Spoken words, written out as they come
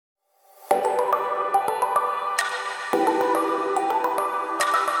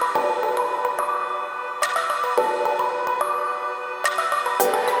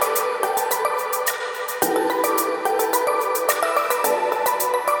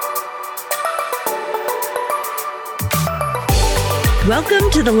Welcome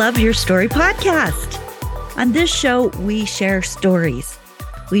to the Love Your Story podcast. On this show, we share stories.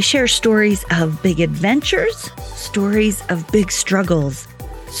 We share stories of big adventures, stories of big struggles,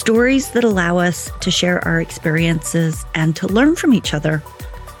 stories that allow us to share our experiences and to learn from each other.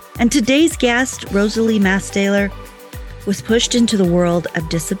 And today's guest, Rosalie Mastaler, was pushed into the world of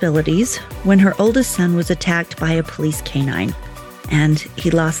disabilities when her oldest son was attacked by a police canine, and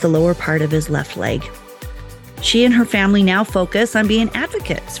he lost the lower part of his left leg. She and her family now focus on being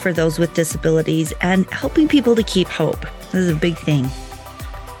advocates for those with disabilities and helping people to keep hope. This is a big thing.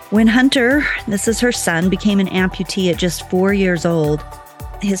 When Hunter, this is her son, became an amputee at just 4 years old,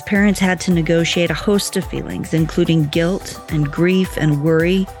 his parents had to negotiate a host of feelings, including guilt and grief and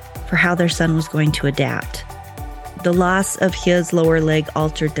worry for how their son was going to adapt. The loss of his lower leg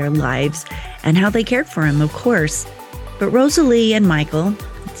altered their lives and how they cared for him, of course. But Rosalie and Michael,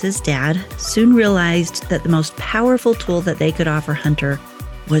 his dad, soon realized that the most powerful tool that they could offer Hunter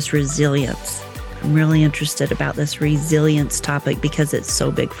was resilience. I'm really interested about this resilience topic because it's so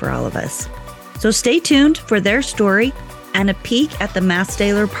big for all of us. So stay tuned for their story and a peek at the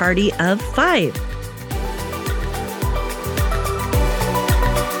Mastaler party of 5.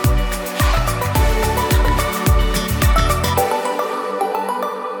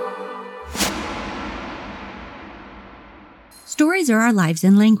 Stories are our lives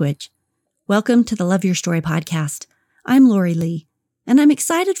in language. Welcome to the Love Your Story podcast. I'm Lori Lee, and I'm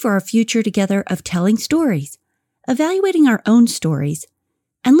excited for our future together of telling stories, evaluating our own stories,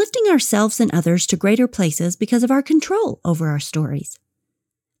 and lifting ourselves and others to greater places because of our control over our stories.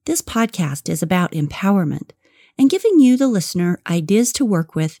 This podcast is about empowerment and giving you, the listener, ideas to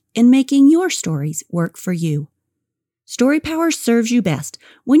work with in making your stories work for you. Story power serves you best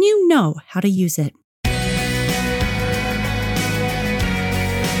when you know how to use it.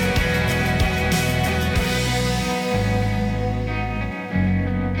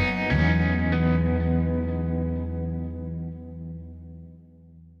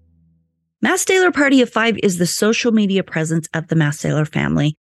 Mastaler Party of 5 is the social media presence of the Mastaler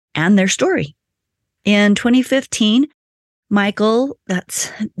family and their story. In 2015, Michael,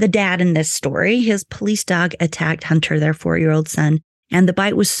 that's the dad in this story, his police dog attacked Hunter, their 4-year-old son, and the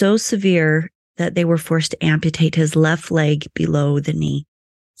bite was so severe that they were forced to amputate his left leg below the knee.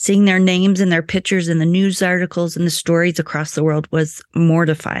 Seeing their names and their pictures in the news articles and the stories across the world was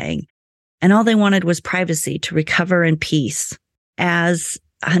mortifying. And all they wanted was privacy to recover in peace. As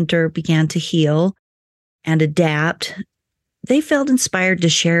Hunter began to heal and adapt, they felt inspired to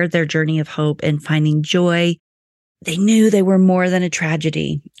share their journey of hope and finding joy. They knew they were more than a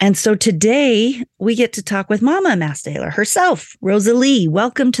tragedy. And so today we get to talk with Mama Mastaler herself, Rosalie.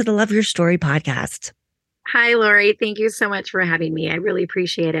 Welcome to the Love Your Story podcast. Hi, Lori. Thank you so much for having me. I really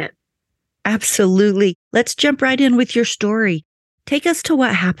appreciate it. Absolutely. Let's jump right in with your story. Take us to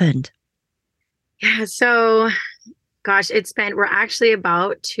what happened. Yeah, so gosh, we're actually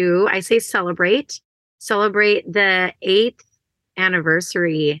about to, celebrate the 8th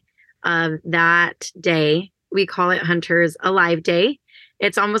anniversary of that day. We call it Hunter's Alive Day.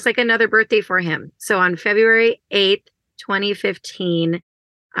 It's almost like another birthday for him. So on February 8th, 2015,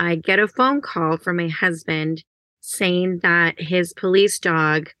 I get a phone call from my husband saying that his police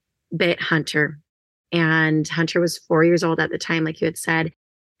dog bit Hunter. And Hunter was 4 years old at the time, like you had said.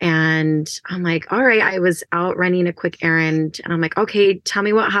 And I'm like, all right, I was out running a quick errand. And I'm like, okay, tell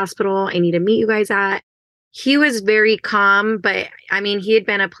me what hospital I need to meet you guys at. He was very calm, but I mean, he had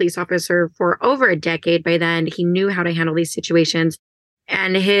been a police officer for over a decade by then. He knew how to handle these situations.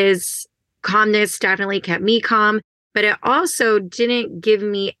 And his calmness definitely kept me calm, but it also didn't give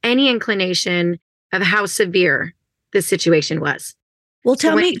me any inclination of how severe the situation was. Well,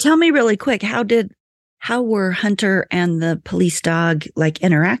 tell me really quick, how were Hunter and the police dog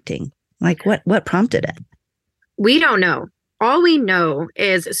interacting? What prompted it? We don't know. All we know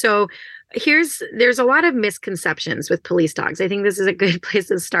is, there's a lot of misconceptions with police dogs. I think this is a good place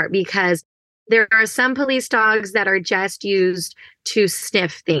to start because there are some police dogs that are just used to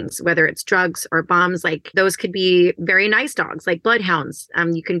sniff things, whether it's drugs or bombs. Like those could be very nice dogs, like bloodhounds.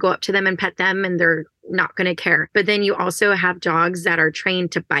 You can go up to them and pet them and they're not going to care. But then you also have dogs that are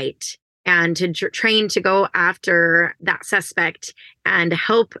trained to bite and to train to go after that suspect and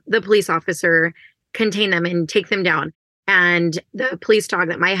help the police officer contain them and take them down. And the police dog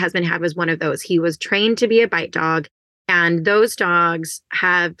that my husband had was one of those. He was trained to be a bite dog, and those dogs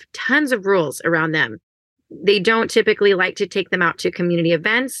have tons of rules around them. They don't typically like to take them out to community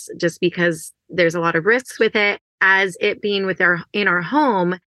events just because there's a lot of risks with it. As it being in our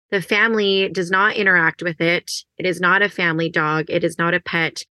home, the family does not interact with it. It is not a family dog. It is not a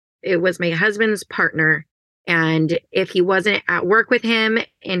pet. It was my husband's partner. And if he wasn't at work with him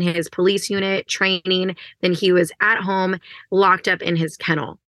in his police unit training, then he was at home locked up in his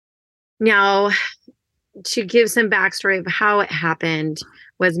kennel. Now, to give some backstory of how it happened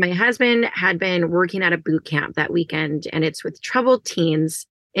was my husband had been working at a boot camp that weekend, and it's with troubled teens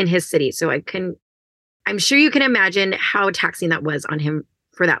in his city. So I'm sure you can imagine how taxing that was on him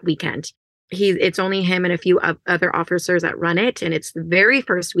for that weekend. It's only him and a few other officers that run it. And it's the very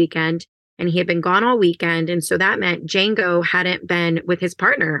first weekend, and he had been gone all weekend. And so that meant Django hadn't been with his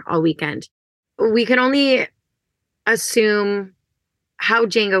partner all weekend. We can only assume how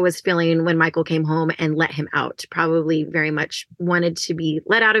Django was feeling when Michael came home and let him out. Probably very much wanted to be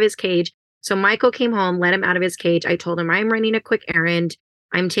let out of his cage. So Michael came home, let him out of his cage. I told him, I'm running a quick errand.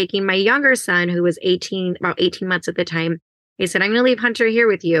 I'm taking my younger son, who was about 18 months at the time. He said, I'm going to leave Hunter here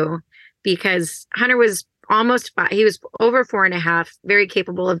with you, because Hunter was almost 5. He was over 4.5, very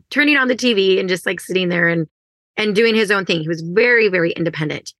capable of turning on the TV and just like sitting there and doing his own thing. He was very, very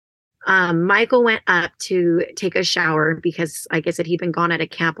independent. Michael went up to take a shower because, like I said, he'd been gone at a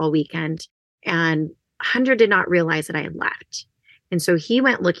camp all weekend, and Hunter did not realize that I had left. And so he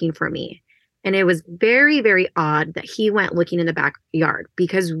went looking for me. And it was very, very odd that he went looking in the backyard,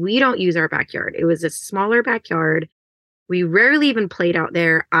 because we don't use our backyard. It was a smaller backyard. We rarely even played out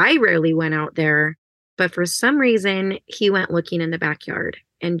there. I rarely went out there. But for some reason, he went looking in the backyard,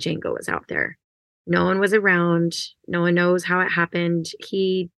 and Django was out there. No one was around. No one knows how it happened.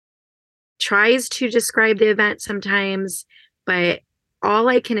 He tries to describe the event sometimes, but all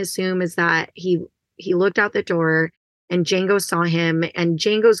I can assume is that he looked out the door and Django saw him, and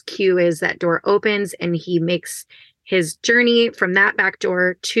Django's cue is that door opens and he makes his journey from that back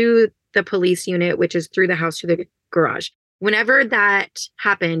door to the police unit, which is through the house to the garage. Whenever that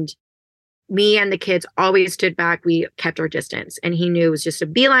happened, me and the kids always stood back. We kept our distance, and he knew it was just a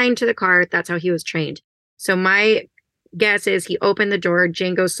beeline to the car. That's how he was trained. So my guess is he opened the door.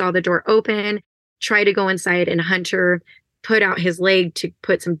 Django saw the door open, tried to go inside, and Hunter put out his leg to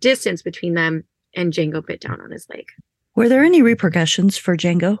put some distance between them, and Django bit down on his leg. Were there any repercussions for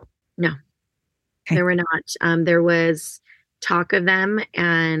Django? No, okay. There were not. There was talk of them,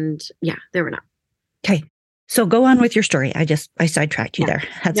 and yeah, there were not. Okay. So go on with your story. I sidetracked you there.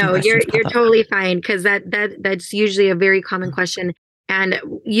 No, you're totally fine, because that's usually a very common question. And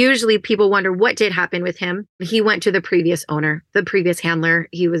usually people wonder what did happen with him. He went to the previous owner, the previous handler.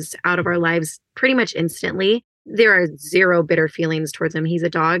 He was out of our lives pretty much instantly. There are zero bitter feelings towards him. He's a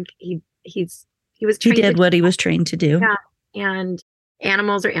dog. He did what he was trained to do. Yeah. And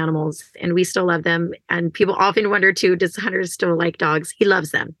animals are animals, and we still love them. And people often wonder too, does Hunter still like dogs? He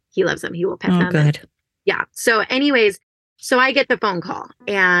loves them. He will pet them. Good. Yeah. So anyways, so I get the phone call,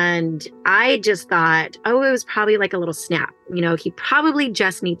 and I just thought, it was probably like a little snap. He probably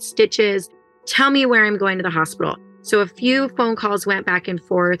just needs stitches. Tell me where I'm going to the hospital. So a few phone calls went back and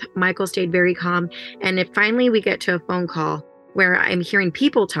forth. Michael stayed very calm. And finally we get to a phone call where I'm hearing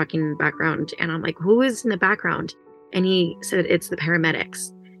people talking in the background. And I'm like, who is in the background? And he said, it's the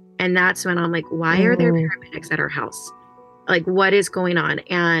paramedics. And that's when I'm like, why are there paramedics at our house? Like, what is going on?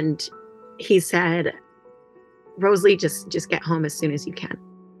 And he said, Rosalie, just get home as soon as you can.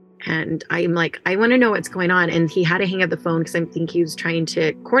 And I'm like, I want to know what's going on. And he had to hang up the phone because I think he was trying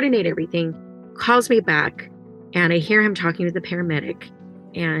to coordinate everything. Calls me back, and I hear him talking to the paramedic.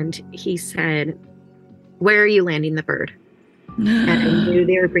 And he said, where are you landing the bird? And I knew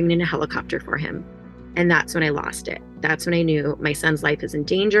they were bringing in a helicopter for him. And that's when I lost it. That's when I knew my son's life is in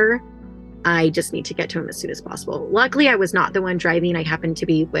danger. I just need to get to him as soon as possible. Luckily, I was not the one driving. I happened to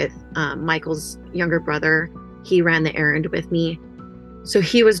be with Michael's younger brother. He ran the errand with me. So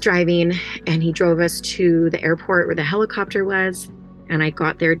he was driving, and he drove us to the airport where the helicopter was. And I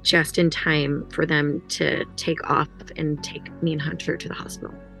got there just in time for them to take off and take me and Hunter to the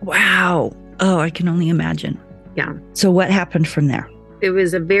hospital. Wow. Oh, I can only imagine. Yeah. So what happened from there? It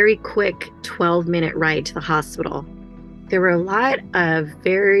was a very quick 12-minute ride to the hospital. There were a lot of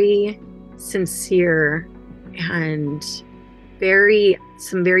very sincere and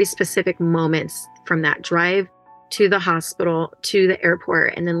some very specific moments from that drive to the hospital, to the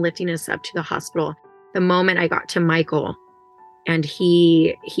airport, and then lifting us up to the hospital. The moment I got to Michael, and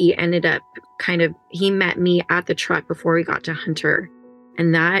he ended up he met me at the truck before we got to Hunter.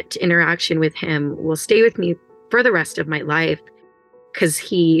 And that interaction with him will stay with me for the rest of my life, because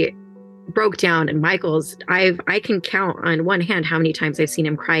he broke down. And Michael's, I can count on one hand how many times I've seen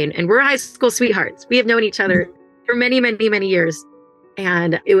him cry. And we're high school sweethearts. We have known each other for many, many, many years.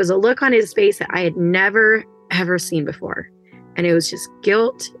 And it was a look on his face that I had never, ever seen before. And it was just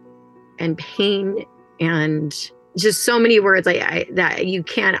guilt and pain and just so many words I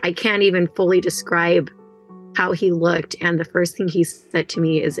can't even fully describe how he looked. And the first thing he said to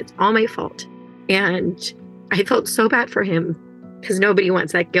me is, "It's all my fault." And I felt so bad for him because nobody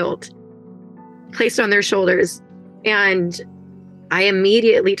wants that guilt placed on their shoulders. And I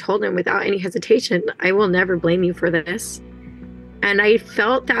immediately told him without any hesitation, "I will never blame you for this." And I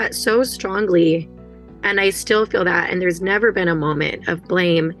felt that so strongly. And I still feel that. And there's never been a moment of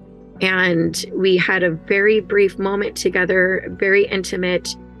blame. And we had a very brief moment together, very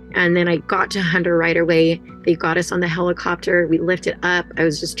intimate. And then I got to Hunter right away. They got us on the helicopter. We lifted up. I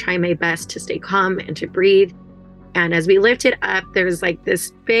was just trying my best to stay calm and to breathe. And as we lifted up, there's like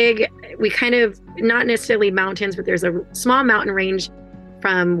this big, we kind of, not necessarily mountains, but there's a small mountain range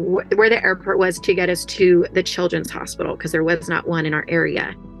from where the airport was to get us to the children's hospital, because there was not one in our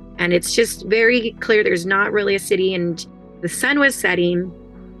area. And it's just very clear there's not really a city, and the sun was setting,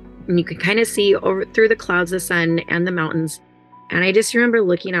 and you could kind of see over through the clouds, the sun and the mountains. And I just remember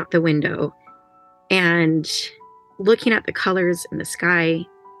looking out the window and looking at the colors in the sky.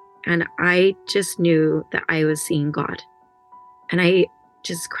 And I just knew that I was seeing God. And I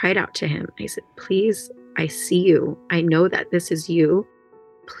just cried out to him. I said, "Please, I see you. I know that this is you.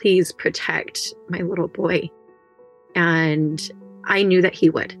 Please protect my little boy." And I knew that he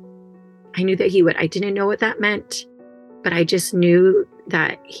would. I knew that he would. I didn't know what that meant, but I just knew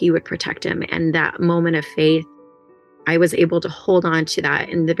that he would protect him. And that moment of faith, I was able to hold on to that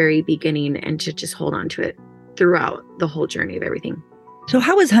in the very beginning and to just hold on to it throughout the whole journey of everything. So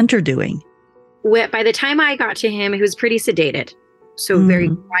how was Hunter doing? By the time I got to him, he was pretty sedated. So very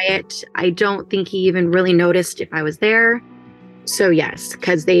quiet. I don't think he even really noticed if I was there. So yes,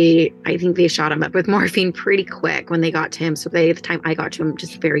 because I think they shot him up with morphine pretty quick when they got to him. So by the time I got to him,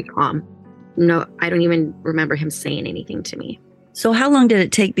 just very calm. No, I don't even remember him saying anything to me. So how long did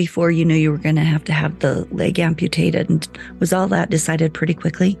it take before you knew you were going to have the leg amputated? And was all that decided pretty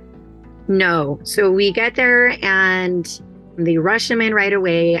quickly? No. So we get there and they rushed him in right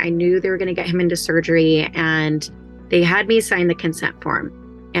away. I knew they were going to get him into surgery, and they had me sign the consent form.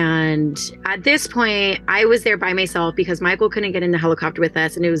 And at this point, I was there by myself because Michael couldn't get in the helicopter with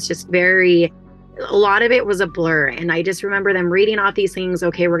us. And it was just a lot of it was a blur. And I just remember them reading off these things.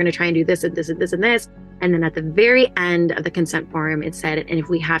 Okay, we're going to try and do this and this and this and this. And then at the very end of the consent form, it said, "And if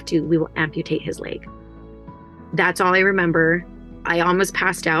we have to, we will amputate his leg." That's all I remember. I almost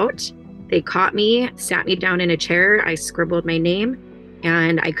passed out. They caught me, sat me down in a chair. I scribbled my name,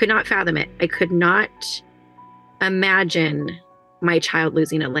 and I could not fathom it. I could not imagine my child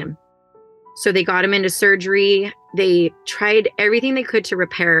losing a limb. So they got him into surgery. They tried everything they could to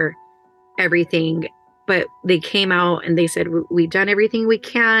repair everything, but they came out and they said, "We've done everything we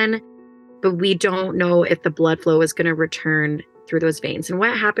can, but we don't know if the blood flow is going to return through those veins." And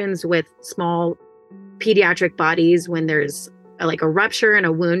what happens with small pediatric bodies when there's like a rupture and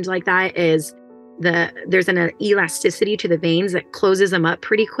a wound like that is there's an elasticity to the veins that closes them up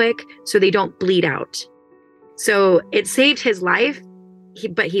pretty quick so they don't bleed out. So it saved his life,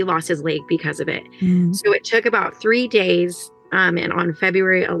 but he lost his leg because of it. So it took about 3 days. And on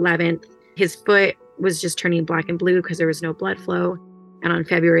February 11th, his foot was just turning black and blue because there was no blood flow. And on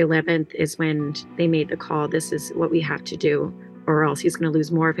February 11th is when they made the call. This is what we have to do, or else he's going to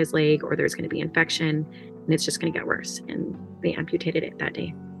lose more of his leg, or there's going to be infection, and it's just going to get worse. And they amputated it that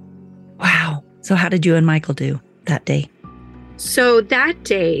day. Wow. So how did you and Michael do that day? So that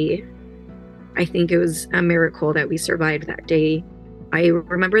day, I think it was a miracle that we survived that day. I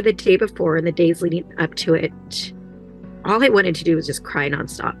remember the day before and the days leading up to it. All I wanted to do was just cry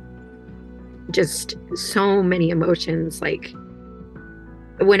nonstop. Just so many emotions. Like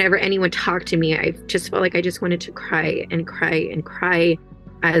whenever anyone talked to me, I just felt like I just wanted to cry and cry and cry.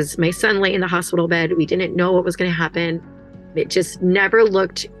 As my son lay in the hospital bed, we didn't know what was going to happen. It just never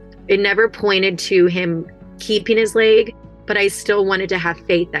pointed to him keeping his leg, but I still wanted to have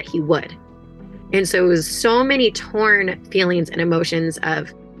faith that he would. And so it was so many torn feelings and emotions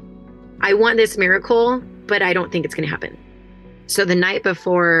of, I want this miracle, but I don't think it's going to happen. So the night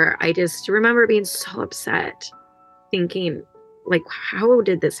before, I just remember being so upset, thinking, like, how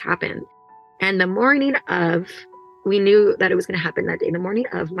did this happen? And the morning of, we knew that it was going to happen that day. The morning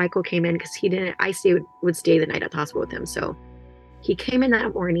of, Michael came in because would stay the night at the hospital with him. So he came in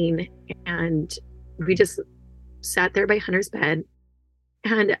that morning and we just sat there by Hunter's bed.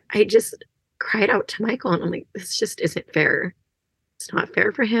 And I just cried out to Michael and I'm like, this just isn't fair. It's not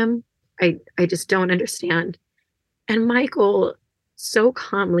fair for him. I just don't understand. And Michael so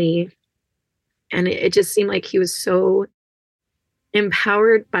calmly, and it just seemed like he was so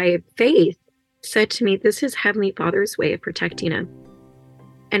empowered by faith, said to me, this is Heavenly Father's way of protecting him.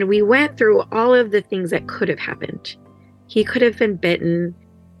 And we went through all of the things that could have happened. He could have been bitten.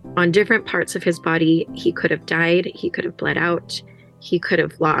 on different parts of his body. He could have died. He could have bled out. He could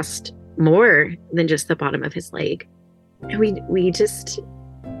have lost more than just the bottom of his leg. And we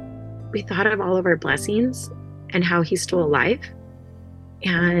thought of all of our blessings and how he's still alive.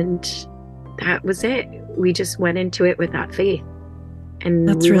 And that was it. We just went into it with that faith. And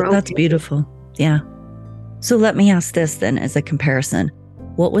that's beautiful. Yeah. So let me ask this then as a comparison.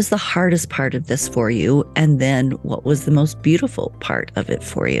 What was the hardest part of this for you? And then what was the most beautiful part of it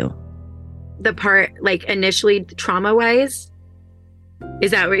for you? The part, like initially trauma-wise?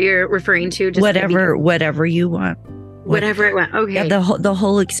 Is that what you're referring to? Just whatever you want. Whatever it was. Okay. Yeah, the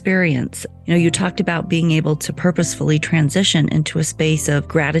whole experience. You talked about being able to purposefully transition into a space of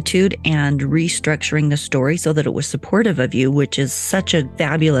gratitude and restructuring the story so that it was supportive of you, which is such a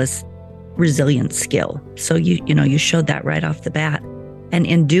fabulous resilient skill. So you showed that right off the bat. And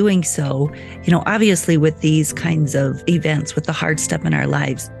in doing so, obviously with these kinds of events, with the hard stuff in our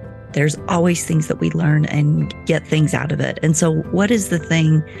lives, there's always things that we learn and get things out of it. And so what is the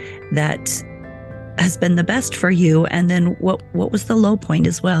thing that has been the best for you? And then what was the low point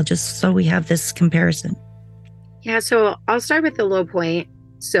as well, just so we have this comparison? Yeah, so I'll start with the low point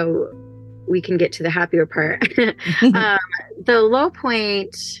so we can get to the happier part. The low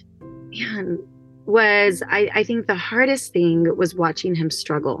point, man, was I think the hardest thing was watching him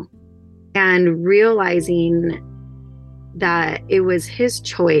struggle and realizing that it was his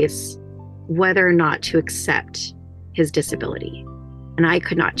choice whether or not to accept his disability. And I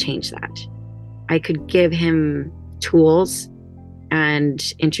could not change that. I could give him tools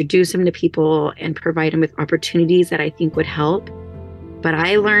and introduce him to people and provide him with opportunities that I think would help. But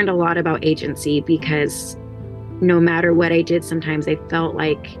I learned a lot about agency because no matter what I did, sometimes I felt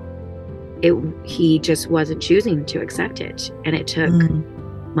like he just wasn't choosing to accept it. And it took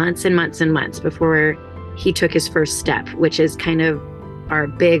months and months and months before he took his first step, which is kind of our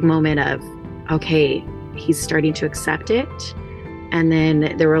big moment of, okay, he's starting to accept it. And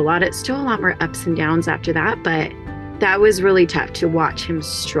then there were still a lot more ups and downs after that, but that was really tough to watch him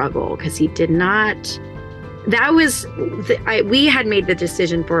struggle because he did not, we had made the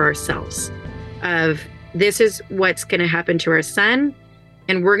decision for ourselves of this is what's going to happen to our son.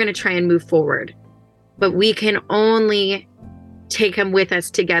 And we're going to try and move forward, but we can only take him with us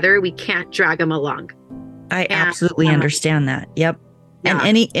together. We can't drag him along. I absolutely understand that. Yep. Yeah.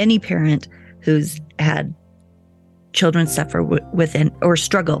 And any parent who's had children suffer or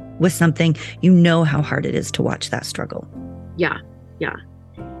struggle with something, how hard it is to watch that struggle. Yeah. Yeah.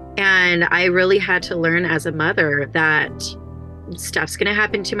 And I really had to learn as a mother that stuff's going to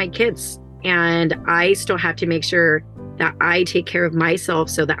happen to my kids. And I still have to make sure that I take care of myself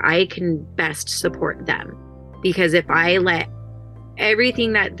so that I can best support them. Because if I let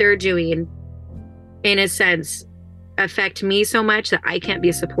everything that they're doing, in a sense, affect me so much that I can't be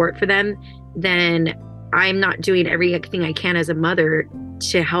a support for them, then I'm not doing everything I can as a mother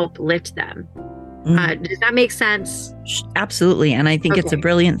to help lift them. Does that make sense? Absolutely. And I think it's a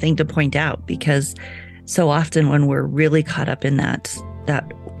brilliant thing to point out, because so often when we're really caught up in that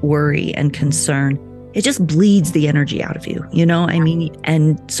worry and concern, it just bleeds the energy out of you,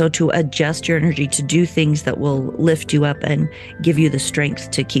 and so to adjust your energy to do things that will lift you up and give you the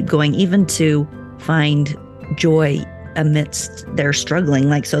strength to keep going, even to find joy amidst their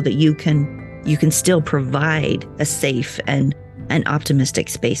struggling, so that you can still provide a safe and an optimistic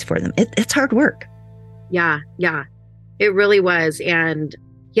space for them. It's hard work. Yeah. It really was. And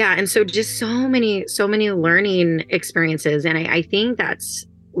so just so many learning experiences. And I think that's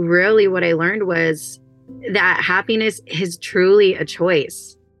really what I learned was that happiness is truly a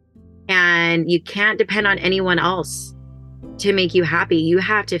choice, and you can't depend on anyone else to make you happy. You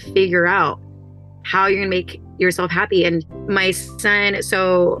have to figure out how you're going to make yourself happy. And my son,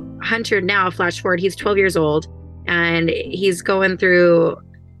 so Hunter, now flash forward, he's 12 years old and he's going through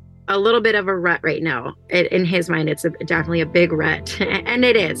a little bit of a rut right now. In his mind, it's definitely a big rut. And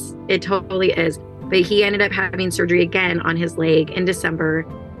it totally is. But he ended up having surgery again on his leg in December.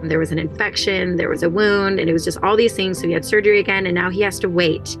 There was an infection, there was a wound, and it was just all these things. So he had surgery again, and now he has to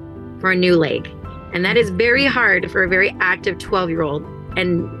wait for a new leg. And that is very hard for a very active 12-year-old.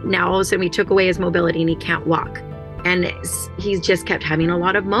 And now all of a sudden we took away his mobility and he can't walk. And he's just kept having a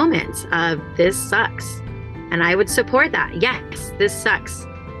lot of moments of this sucks. And I would support that. Yes, this sucks.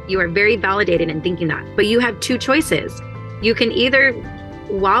 You are very validated in thinking that. But you have two choices. You can either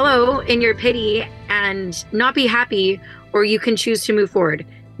wallow in your pity and not be happy, or you can choose to move forward.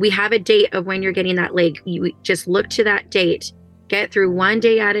 We have a date of when you're getting that leg. You just look to that date, get through one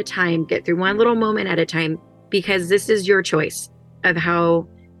day at a time, get through one little moment at a time, because this is your choice of how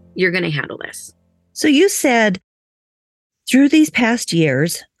you're going to handle this. So you said through these past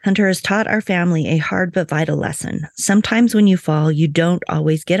years, Hunter has taught our family a hard but vital lesson. Sometimes when you fall, you don't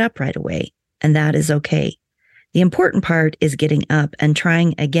always get up right away, and that is okay. The important part is getting up and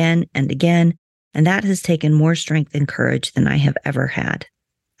trying again and again, and that has taken more strength and courage than I have ever had."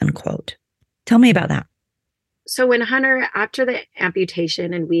 Unquote. Tell me about that. So when Hunter, after the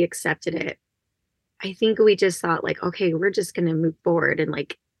amputation and we accepted it, I think we just thought like, okay, we're just going to move forward and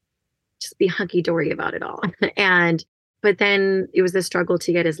like just be hunky dory about it all. But then it was the struggle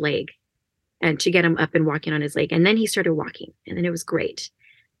to get his leg and to get him up and walking on his leg. And then he started walking, and then it was great.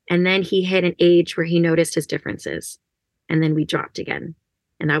 And then he hit an age where he noticed his differences, and then we dropped again.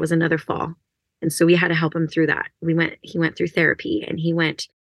 And that was another fall. And so we had to help him through that. He went through therapy, and he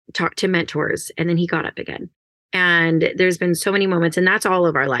talked to mentors, and then he got up again. And there's been so many moments, and that's all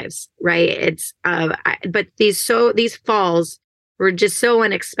of our lives, right? It's, but these falls were just so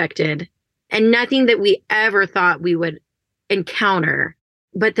unexpected and nothing that we ever thought we would encounter.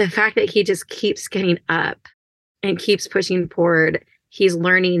 But the fact that he just keeps getting up and keeps pushing forward, he's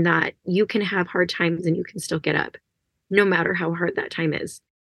learning that you can have hard times and you can still get up, no matter how hard that time is.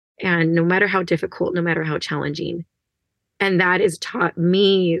 And no matter how difficult, no matter how challenging. And that has taught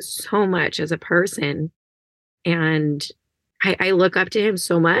me so much as a person. And I look up to him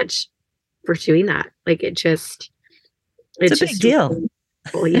so much for doing that. Like it's a big deal.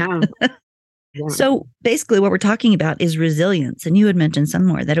 Well, yeah. Yeah. So basically what we're talking about is resilience. And you had mentioned some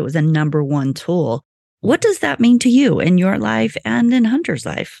more that it was a number one tool. What does that mean to you in your life and in Hunter's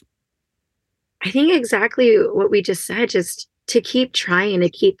life? I think exactly what we just said, just to keep trying, to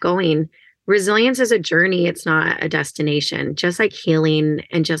keep going. Resilience is a journey. It's not a destination. Just like healing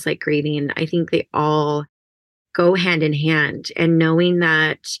and just like grieving, I think they all go hand in hand, and knowing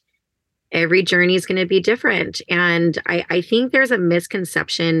that every journey is going to be different. And I think there's a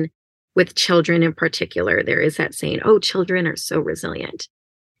misconception with children in particular. There is that saying, oh, children are so resilient.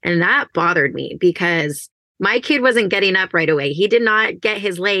 And that bothered me because my kid wasn't getting up right away. He did not get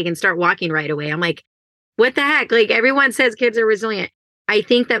his leg and start walking right away. I'm like, what the heck? Like everyone says kids are resilient. I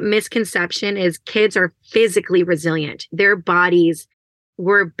think that misconception is kids are physically resilient. Their bodies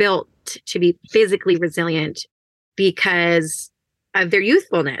were built to be physically resilient because of their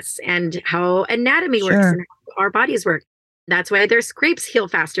youthfulness and how anatomy works and how our bodies work. That's why their scrapes heal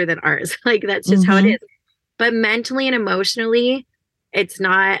faster than ours. Like that's just how it is. But mentally and emotionally, it's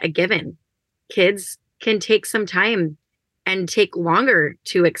not a given. Kids can take some time and take longer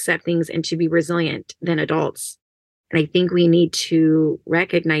to accept things and to be resilient than adults. And I think we need to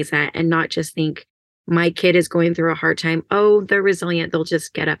recognize that and not just think my kid is going through a hard time. Oh, they're resilient. They'll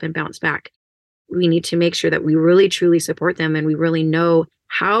just get up and bounce back. We need to make sure that we really, truly support them and we really know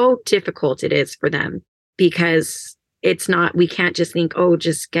how difficult it is for them, because it's not, we can't just think, oh,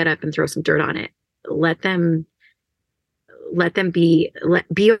 just get up and throw some dirt on it. Let them be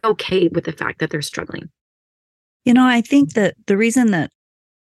okay with the fact that they're struggling. You know, I think that the reason that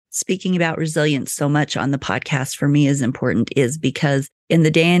speaking about resilience so much on the podcast for me is important is because in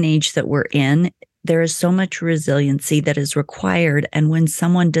the day and age that we're in, there is so much resiliency that is required. And when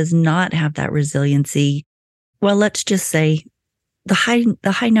someone does not have that resiliency, well, let's just say the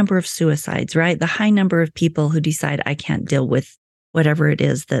high number of suicides, right? The high number of people who decide I can't deal with whatever it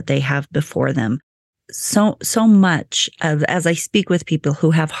is that they have before them. So much of, as I speak with people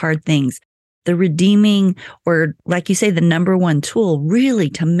who have hard things, the redeeming, or like you say, the number one tool really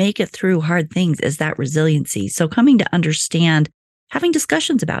to make it through hard things is that resiliency. So coming to understand, having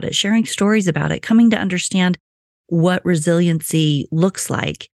discussions about it, sharing stories about it, coming to understand what resiliency looks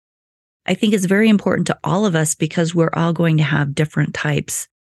like, I think is very important to all of us because we're all going to have different types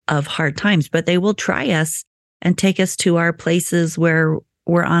of hard times, but they will try us and take us to our places where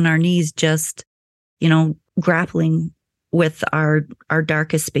we're on our knees, just, grappling with our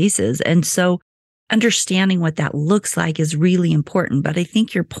darkest spaces. And so understanding what that looks like is really important. But I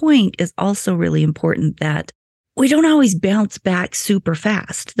think your point is also really important that we don't always bounce back super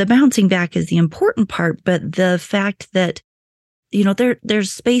fast. The bouncing back is the important part, but the fact that,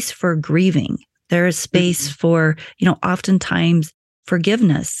 there's space for grieving. There is space for, oftentimes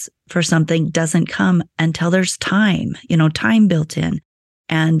forgiveness for something doesn't come until there's time, time built in.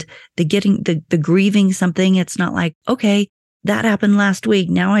 And the grieving something, it's not like, okay, that happened last week.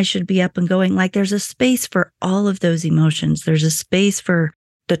 Now I should be up and going. Like there's a space for all of those emotions. There's a space for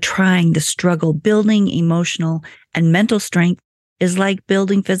the trying, the struggle. Building emotional and mental strength is like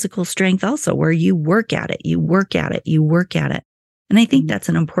building physical strength also, where you work at it, you work at it, you work at it. And I think that's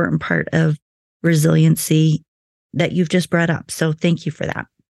an important part of resiliency that you've just brought up. So thank you for that.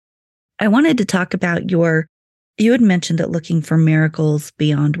 I wanted to talk about you had mentioned that looking for miracles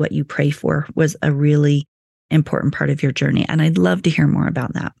beyond what you pray for was a really important part of your journey. And I'd love to hear more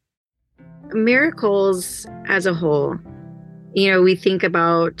about that. Miracles as a whole, we think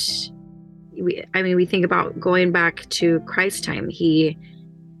about going back to Christ's time. He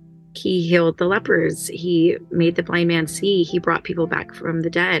healed the lepers. He made the blind man see. He brought people back from the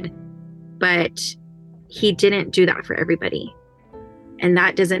dead. But he didn't do that for everybody. And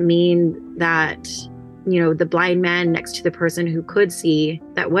that doesn't mean that, the blind man next to the person who could see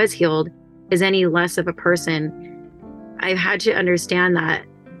that was healed is any less of a person. I've had to understand that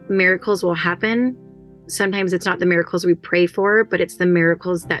miracles will happen. Sometimes it's not the miracles we pray for, but it's the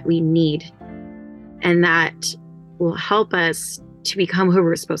miracles that we need. And that will help us to become who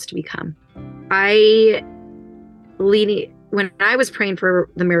we're supposed to become. When I was praying for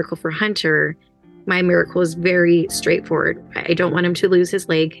the miracle for Hunter, my miracle is very straightforward. I don't want him to lose his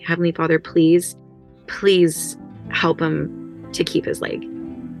leg. Heavenly Father, please help him to keep his leg.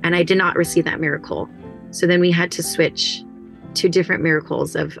 And I did not receive that miracle. So then we had to switch to different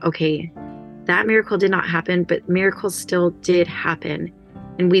miracles of, okay, that miracle did not happen, but miracles still did happen.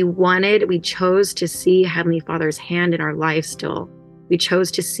 And we chose to see Heavenly Father's hand in our life still. We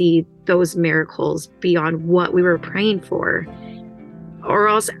chose to see those miracles beyond what we were praying for, or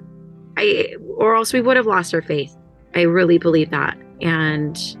else we would have lost our faith. I really believe that.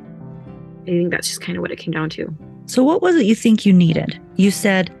 And I think that's just kind of what it came down to. So what was it you think you needed? You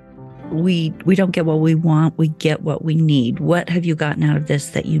said, we don't get what we want, we get what we need. What have you gotten out of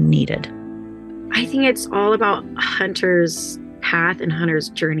this that you needed? I think it's all about Hunter's path and Hunter's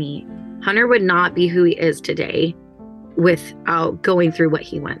journey. Hunter would not be who he is today without going through what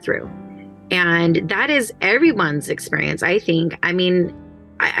he went through. And that is everyone's experience, I think.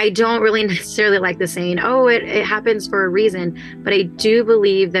 I don't really necessarily like the saying, it happens for a reason, but I do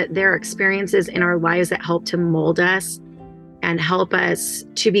believe that there are experiences in our lives that help to mold us and help us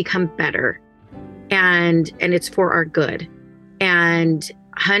to become better. And it's for our good. And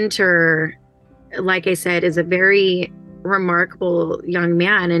Hunter, like I said, is a very remarkable young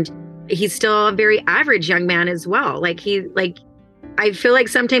man. And he's still a very average young man as well. I feel like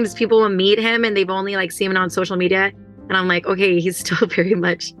sometimes people will meet him and they've only seen him on social media. And I'm like, okay, he's still very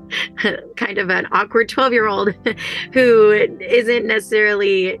much kind of an awkward 12-year-old who isn't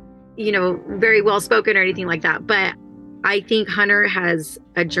necessarily, very well spoken or anything like that. But I think Hunter has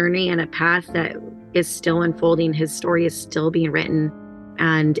a journey and a path that is still unfolding. His story is still being written,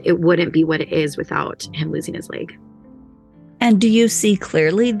 and it wouldn't be what it is without him losing his leg. And do you see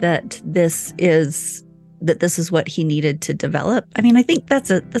clearly that this is what he needed to develop? I think that's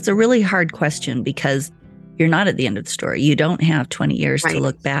a really hard question, because you're not at the end of the story. You don't have 20 years to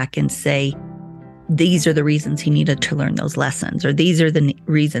look back and say, these are the reasons he needed to learn those lessons, or these are the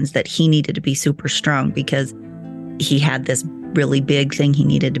reasons that he needed to be super strong because he had this really big thing he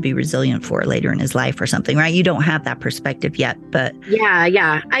needed to be resilient for later in his life or something, right? You don't have that perspective yet, but...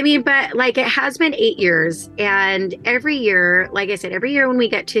 Yeah. But it has been 8 years. And every year, like I said, every year when we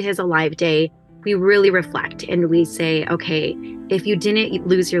get to his Alive Day, we really reflect and we say, okay, if you didn't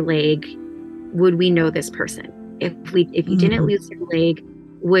lose your leg, would we know this person? If you didn't lose your leg,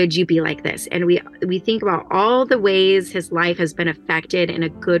 would you be like this? And we think about all the ways his life has been affected in a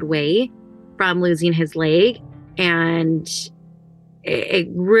good way from losing his leg. And it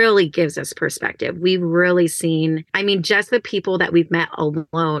really gives us perspective. We've really seen, just the people that we've met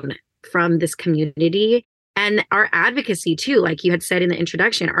alone from this community and our advocacy too. Like you had said in the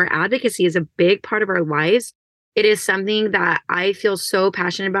introduction, our advocacy is a big part of our lives. It is something that I feel so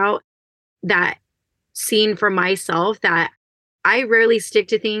passionate about, that seeing for myself that I rarely stick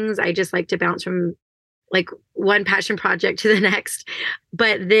to things. I just like to bounce from one passion project to the next.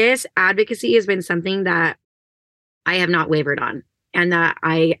 But this advocacy has been something that I have not wavered on, and that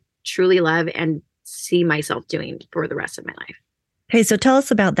I truly love and see myself doing for the rest of my life. Okay, so tell us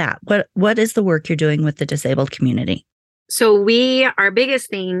about that. What is the work you're doing with the disabled community? So our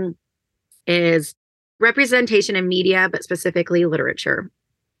biggest thing is representation in media, but specifically literature.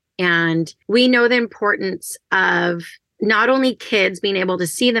 And we know the importance of not only kids being able to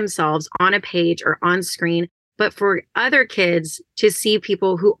see themselves on a page or on screen, but for other kids to see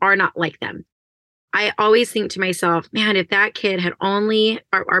people who are not like them. I always think to myself, man, if that kid had only,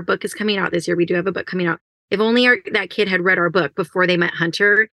 our book is coming out this year. We do have a book coming out. If only that kid had read our book before they met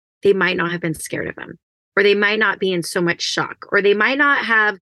Hunter, they might not have been scared of him, or they might not be in so much shock, or they might not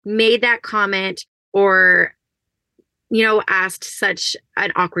have made that comment or, asked such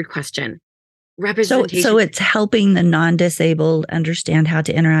an awkward question. Representation. So it's helping the non-disabled understand how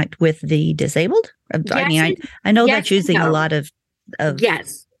to interact with the disabled? Yes, I know that's using a lot of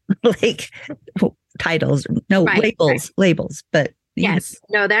yes, titles, labels, but Yes.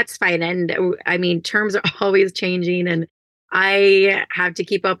 No, that's fine. And I mean, terms are always changing and I have to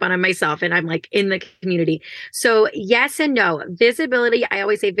keep up on them myself and I'm like in the community. So yes and no. Visibility, I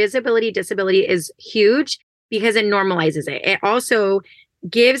always say visibility, disability is huge because it normalizes it. It also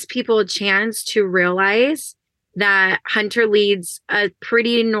gives people a chance to realize that Hunter leads a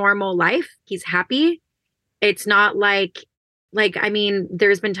pretty normal life. He's happy. It's not I mean,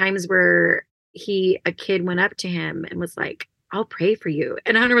 there's been times where a kid went up to him and was like, I'll pray for you.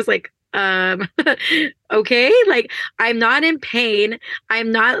 And Hunter was like, okay, like I'm not in pain.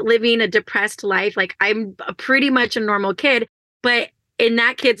 I'm not living a depressed life. Like I'm pretty much a normal kid. But in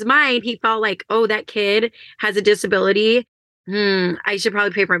that kid's mind, he felt like, oh, that kid has a disability. I should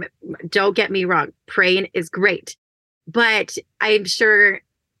probably pray for him. Don't get me wrong. Praying is great. But I'm sure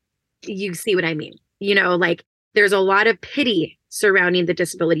you see what I mean. Like there's a lot of pity surrounding the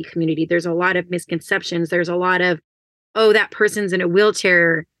disability community. There's a lot of misconceptions. There's a lot of, oh, that person's in a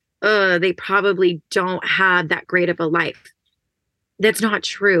wheelchair. They probably don't have that great of a life. That's not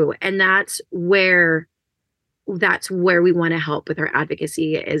true. And that's where we want to help with our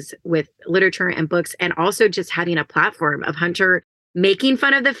advocacy is with literature and books, and also just having a platform of Hunter making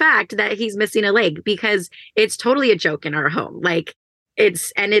fun of the fact that he's missing a leg, because it's totally a joke in our home. Like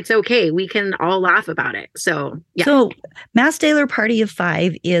it's okay. We can all laugh about it. So, yeah. So Mass Daler Party of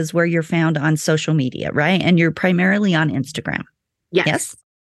Five is where you're found on social media, right? And you're primarily on Instagram. Yes.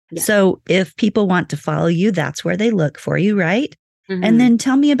 Yes. So if people want to follow you, that's where they look for you, right? Mm-hmm. And then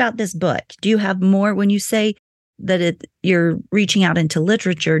tell me about this book. Do you have more when you say that you're reaching out into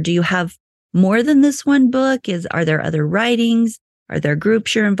literature? Do you have more than this one book? Are there other writings? Are there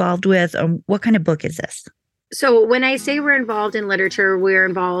groups you're involved with? What kind of book is this? So when I say we're involved in literature, we're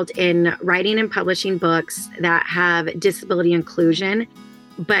involved in writing and publishing books that have disability inclusion.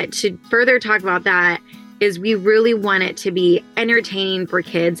 But to further talk about that is we really want it to be entertaining for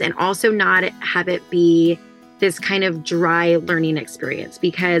kids and also not have it be this kind of dry learning experience,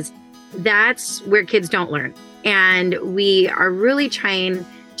 because that's where kids don't learn. And we are really trying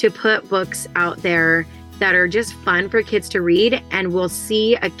to put books out there that are just fun for kids to read, and we'll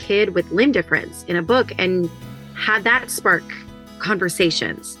see a kid with limb difference in a book and have that spark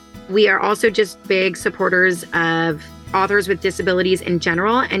conversations. We are also just big supporters of authors with disabilities in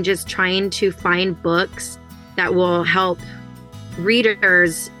general, and just trying to find books that will help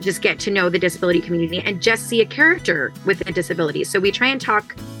readers just get to know the disability community and just see a character with a disability. So we try and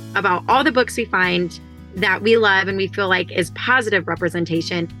talk about all the books we find that we love and we feel like is positive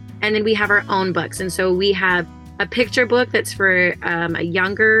representation. And then we have our own books. And so we have a picture book that's for a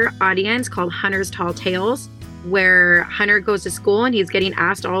younger audience called Hunter's Tall Tales, where Hunter goes to school and he's getting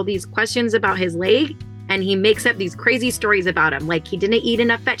asked all these questions about his leg. And he makes up these crazy stories about him, like he didn't eat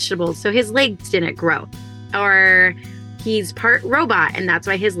enough vegetables, so his legs didn't grow. Or he's part robot, and that's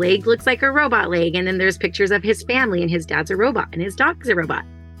why his leg looks like a robot leg. And then there's pictures of his family, and his dad's a robot, and his dog's a robot.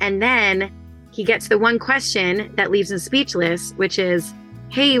 And then he gets the one question that leaves him speechless, which is,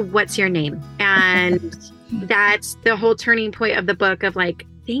 hey, what's your name? And that's the whole turning point of the book of like,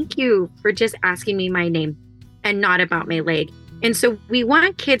 thank you for just asking me my name and not about my leg. And so we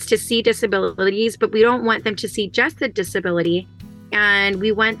want kids to see disabilities, but we don't want them to see just the disability. And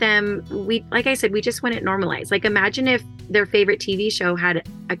we want them, like I said, we just want it normalized. Like imagine if their favorite TV show had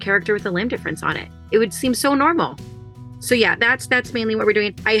a character with a limb difference on it. It would seem so normal. So yeah, that's mainly what we're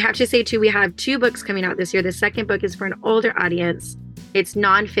doing. I have to say too, we have 2 books coming out this year. The second book is for an older audience. It's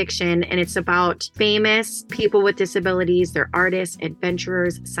nonfiction, and it's about famous people with disabilities. They're artists,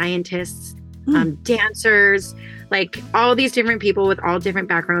 adventurers, scientists, dancers, like all these different people with all different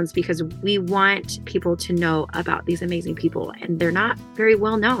backgrounds, because we want people to know about these amazing people, and they're not very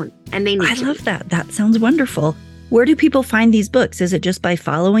well known, and they need I love that. That sounds wonderful. Where do people find these books? Is it just by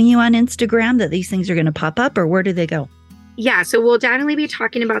following you on Instagram that these things are going to pop up, or where do they go? Yeah, so we'll definitely be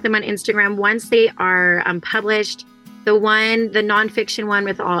talking about them on Instagram once they are published. The nonfiction one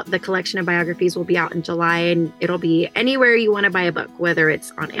with all the collection of biographies will be out in July, and it'll be anywhere you want to buy a book, whether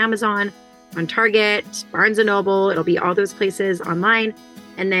it's on Amazon, on Target, Barnes & Noble. It'll be all those places online.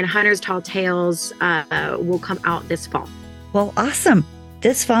 And then Hunter's Tall Tales will come out this fall. Well, awesome.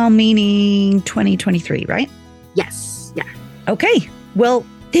 This fall meaning 2023, right? Yes. Yeah. Okay. Well,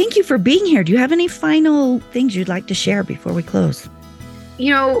 thank you for being here. Do you have any final things you'd like to share before we close?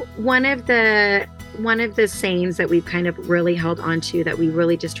 You know, one of the sayings that we've kind of really held on to, that we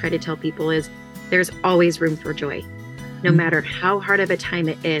really just try to tell people, is there's always room for joy. No matter how hard of a time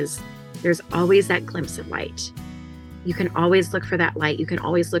it is, there's always that glimpse of light. You can always look for that light. You can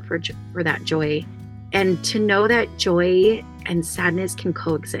always look for that joy. And to know that joy and sadness can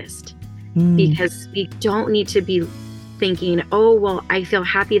coexist, because we don't need to be thinking, oh, well, I feel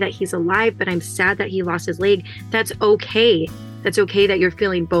happy that he's alive, but I'm sad that he lost his leg. That's okay. That's okay that you're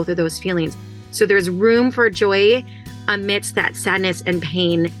feeling both of those feelings. So there's room for joy amidst that sadness and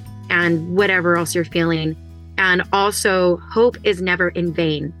pain and whatever else you're feeling. And also, hope is never in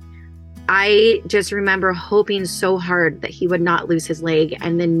vain. I just remember hoping so hard that he would not lose his leg.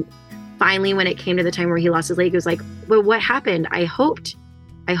 And then finally, when it came to the time where he lost his leg, it was like, well, what happened? I hoped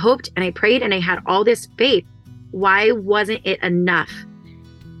and I prayed and I had all this faith. Why wasn't it enough?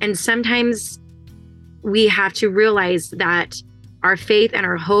 And sometimes we have to realize that our faith and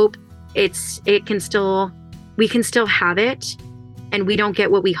our hope, we can still have it, and we don't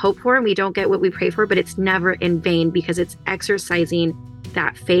get what we hope for and we don't get what we pray for, but it's never in vain because it's exercising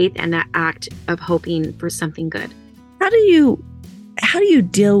that faith and that act of hoping for something good. How do you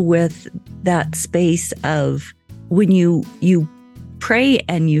deal with that space of when you pray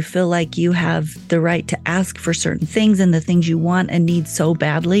and you feel like you have the right to ask for certain things and the things you want and need so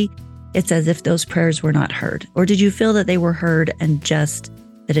badly, it's as if those prayers were not heard? Or did you feel that they were heard and just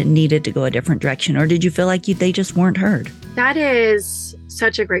that it needed to go a different direction? Or did you feel like they just weren't heard? That is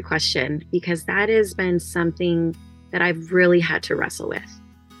such a great question, because that has been something that I've really had to wrestle with.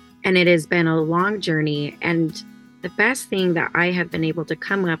 And it has been a long journey. And the best thing that I have been able to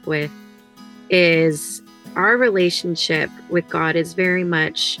come up with is our relationship with God is very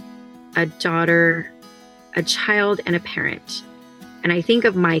much a daughter, a child, and a parent. And I think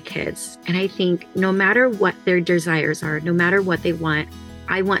of my kids, and I think no matter what their desires are, no matter what they want,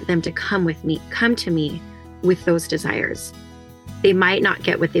 I want them to come to me with those desires. They might not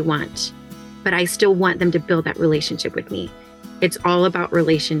get what they want, but I still want them to build that relationship with me. It's all about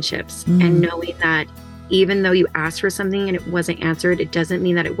relationships and knowing that even though you asked for something and it wasn't answered, it doesn't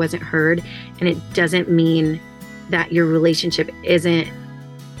mean that it wasn't heard. And it doesn't mean that your relationship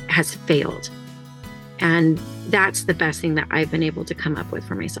has failed. And that's the best thing that I've been able to come up with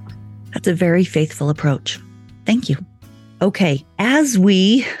for myself. That's a very faithful approach. Thank you. Okay, as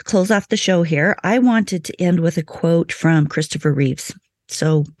we close off the show here, I wanted to end with a quote from Christopher Reeves.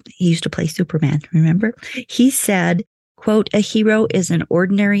 So he used to play Superman, remember? He said, quote, "A hero is an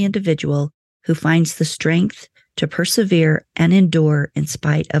ordinary individual who finds the strength to persevere and endure in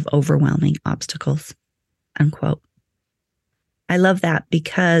spite of overwhelming obstacles," unquote. I love that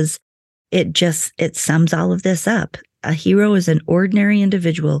because it sums all of this up. A hero is an ordinary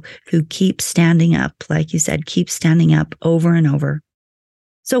individual who keeps standing up, like you said, keeps standing up over and over.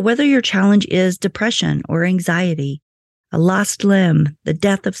 So whether your challenge is depression or anxiety, a lost limb, the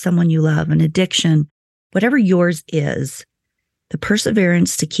death of someone you love, an addiction, whatever yours is, the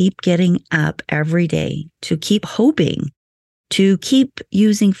perseverance to keep getting up every day, to keep hoping, to keep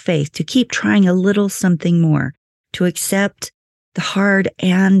using faith, to keep trying a little something more, to accept the hard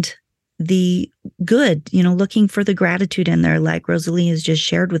and the good, looking for the gratitude in there, like Rosalie has just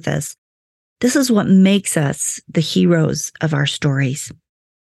shared with us. This is what makes us the heroes of our stories.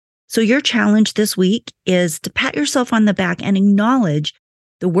 So your challenge this week is to pat yourself on the back and acknowledge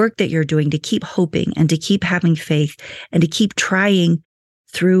the work that you're doing to keep hoping and to keep having faith and to keep trying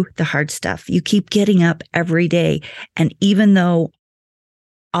through the hard stuff. You keep getting up every day. And even though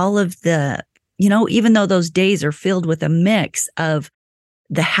even though those days are filled with a mix of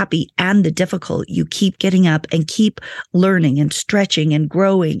the happy and the difficult, you keep getting up and keep learning and stretching and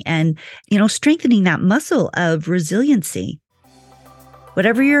growing and, strengthening that muscle of resiliency.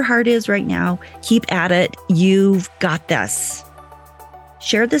 Whatever your heart is right now, keep at it. You've got this.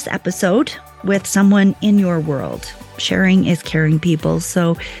 Share this episode with someone in your world. Sharing is caring, people.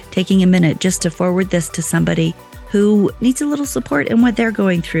 So taking a minute just to forward this to somebody who needs a little support in what they're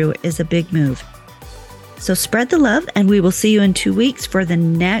going through is a big move. So spread the love, and we will see you in 2 weeks for the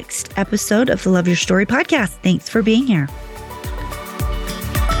next episode of the Love Your Story podcast. Thanks for being here.